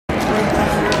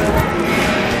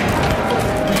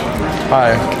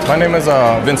Hi, my name is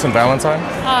Vincent Valentine.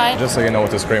 Hi. Just so you know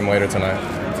what to scream later tonight.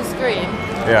 To scream?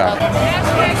 Yeah.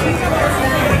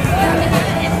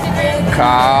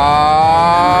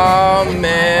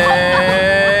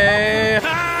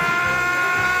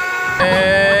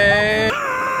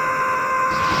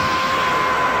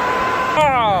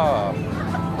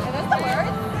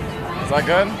 Is that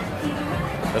good?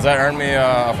 Does that earn me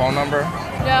a phone number?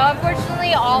 No,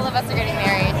 unfortunately, all of us are getting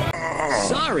married.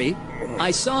 Sorry,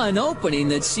 I saw an opening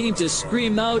that seemed to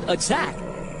scream out attack.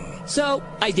 So,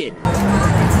 I did.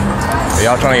 Are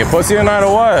y'all trying to get pussy tonight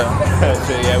or what?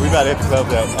 Yeah, we about to hit the club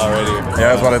already.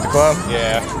 Yeah, it's about to hit the club?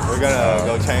 Yeah, we're gonna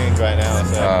go change right now.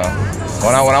 So.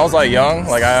 When I was like young,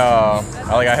 like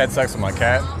I had sex with my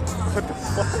cat. What the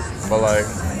fuck? But like,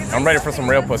 I'm ready for some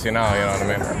real pussy now, you know what I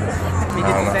mean? He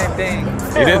did the same thing.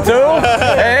 You did too?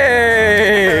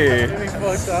 Hey!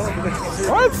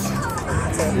 What?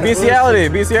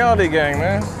 Bestiality gang,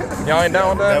 man. Y'all ain't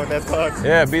down with that? Is that what that's called?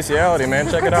 Yeah, bestiality, man.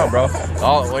 Check it out, bro.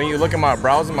 When you look at my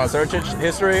browser, my search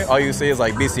history, all you see is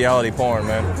like bestiality porn,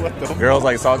 man. What the Girls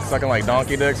like sucking like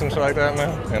donkey dicks and shit like that,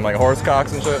 man. And like horse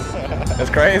cocks and shit. It's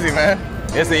crazy, man.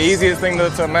 It's the easiest thing to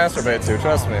masturbate to,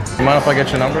 trust me. You mind if I get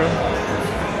your number?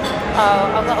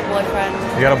 Oh, I've got a boyfriend.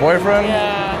 You got a boyfriend?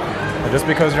 Yeah. Just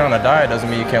because you're on a diet doesn't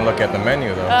mean you can't look at the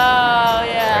menu, though. Oh,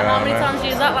 yeah. You know How many what I mean? times have you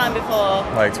used that line before?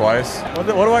 Like twice. What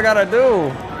do I gotta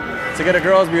do to get a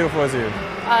girl as beautiful as you? Go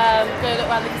look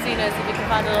around the casino, see if you can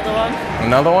find another one.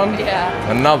 Another one? Yeah.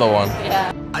 Another one.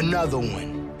 Yeah. Another one.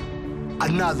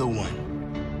 Another one.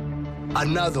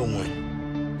 Another one.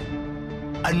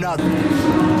 Another.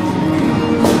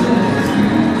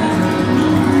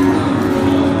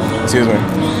 Excuse me.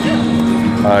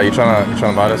 You trying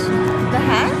to buy this? The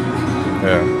hat?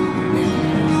 Yeah.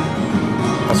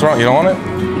 What's wrong? You don't want it?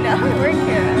 No, I work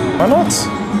here. Why not?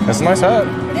 It's a nice hat.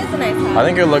 It is a nice hat. I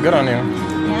think it would look good on you.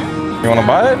 Yeah? You want to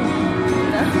buy it? No.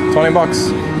 $20.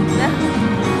 No.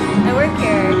 I work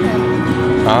here.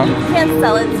 Huh? You can't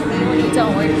sell it to me when you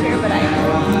don't work here, but I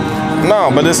know. No,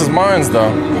 but this is mine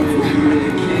though.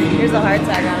 Here's a hard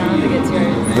tag on it. I don't think it's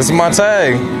yours. This is my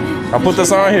tag. I put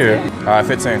this on here. All right,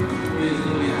 15.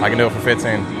 I can do it for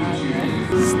 15.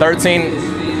 It's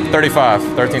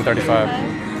 13.35.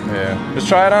 13.35. Yeah. Just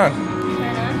try it on.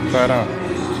 Try it on.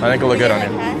 I think it'll look good on you.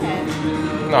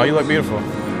 No, you look beautiful.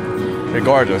 You're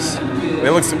gorgeous.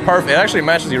 It looks perfect. It actually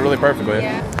matches you really perfectly.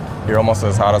 Yeah. You're almost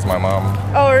as hot as my mom.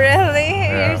 Oh, really?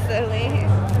 Yeah. You're silly.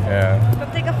 Yeah.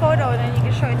 But take a photo and then you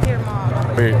can show it to your mom.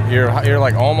 You're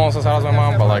like almost as hot as my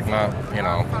mom, but like not, you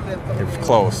know, you're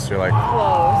close. You're like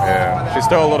Close. Yeah. She's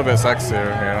still a little bit sexier, you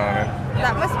know what I mean?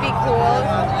 That must be cool.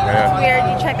 Yeah. It's weird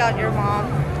you check out your mom.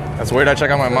 That's weird I check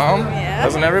out my mom? Yeah.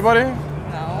 Doesn't everybody? No,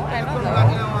 I don't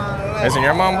know. Isn't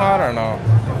your mom hot or no?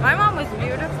 My mom was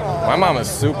beautiful. My mom is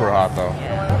super hot though.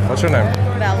 Yeah. What's your name?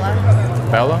 Bella.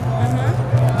 Bella?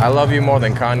 I love you more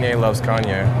than Kanye loves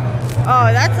Kanye.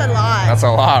 Oh, that's a lot. That's a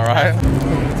lot, right?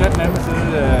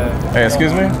 Hey,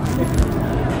 excuse me?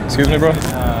 Excuse me, bro?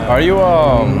 Are you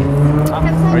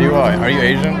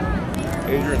Asian?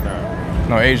 Adrian, no.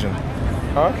 No, Asian.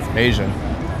 Huh? Asian.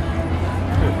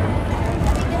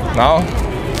 No?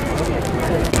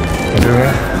 Excuse me?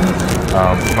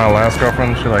 My last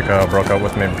girlfriend, she like broke up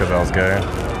with me because I was gay.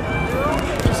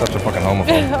 She's such a fucking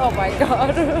homophobe. Oh my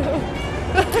god.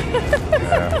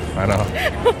 Yeah, I know.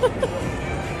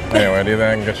 Anyway, do you think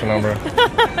I can get your number?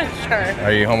 Sure.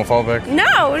 Are you homophobic?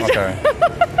 No. Okay.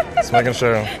 Just making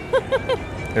sure.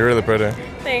 You're really pretty.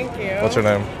 Thank you. What's your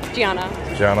name? Gianna.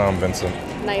 Gianna, I'm Vincent.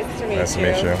 Nice to meet you. Nice to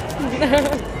meet you.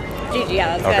 Gigi,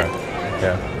 yeah, that's Okay. good.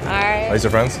 Yeah. Alright. Are these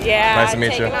your friends? Yeah. Nice to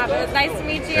meet you. It was nice to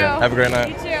meet you. Yeah. Have a great night.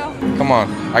 You too. Come on.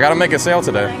 I gotta make a sale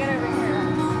today.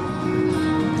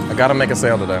 I gotta make a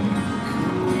sale today.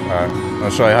 Alright.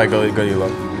 I'll show you how good you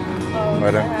look. Oh,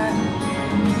 Right there.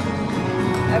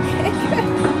 Okay, good.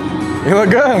 You look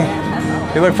good.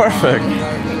 You look perfect.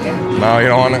 No, you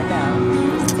don't want it? No.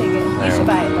 Just take it. You Damn. should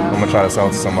buy it I'm though. gonna try to sell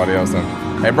it to somebody else then.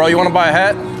 Hey, bro, you wanna buy a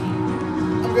hat?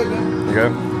 I'm good, man. You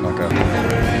good? Okay.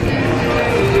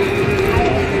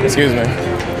 Excuse me.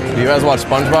 Do you guys watch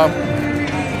SpongeBob?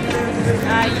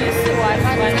 I used to watch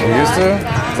SpongeBob. You used to?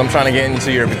 'Cause I'm trying to get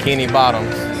into your bikini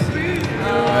bottoms.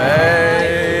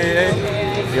 Hey.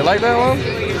 You like that one?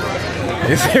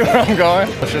 You see where I'm going?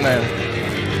 What's your name?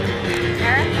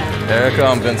 Erica,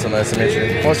 I'm Vincent. Nice to meet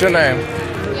you. What's your name?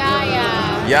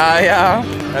 Yeah. Yaya.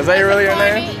 Is that really your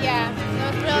name? Yeah.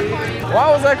 That was real corny. Why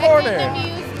was that corny? I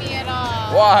didn't use me at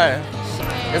all. Why?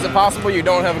 Is it possible you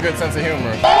don't have a good sense of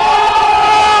humor?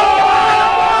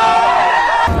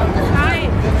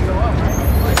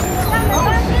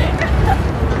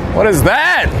 What is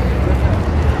that?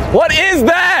 What is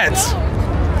that?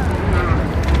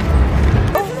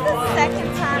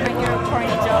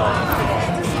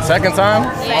 Second time?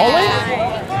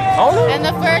 Yeah. Only? And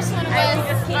the first one was,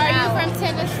 are you from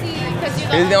Tennessee? Because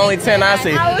He's the only 10 I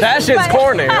see. That shit's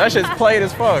corny. That shit's played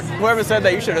as fuck. Whoever said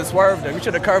that, you should have swerved him. You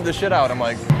should have curved the shit out. I'm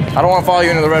like, I don't want to follow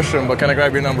you into the restroom, but can I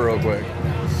grab your number real quick?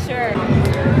 Sure.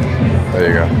 There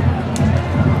you go.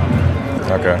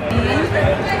 Okay.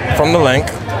 From the link.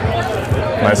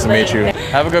 Nice to meet you.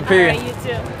 Have a good pee. Alright, you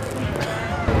too.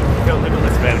 Yo,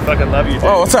 Limitless, man. Fucking love you, dude.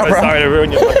 Oh, what's up, bro? Sorry to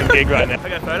ruin your fucking gig right now. I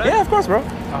got a photo? Yeah, of course, bro.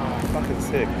 Oh, fucking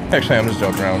sick. Actually, I'm just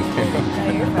joking around.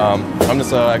 I'm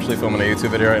just actually filming a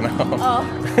YouTube video right now. Oh.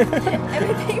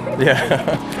 Everything.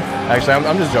 Yeah. Actually,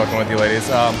 I'm just joking with you ladies.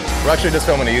 We're actually just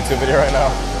filming a YouTube video right now. A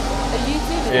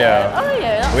YouTube video? Yeah. Oh,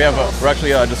 yeah. We're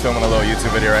actually just filming a little YouTube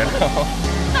video right now.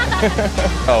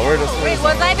 Oh, we're just. Wait,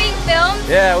 was I being filmed?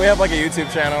 Yeah, we have like a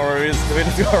YouTube channel where we just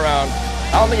go around.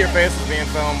 I don't think your face is being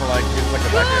filmed, but like it's like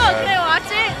the back of your Cool, can head. I watch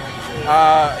it?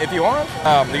 If you want.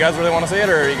 Do you guys really want to see it,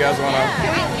 or you guys want to?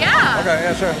 Yeah. Okay,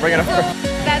 yeah, sure. Bring it over.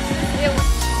 That's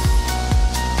it.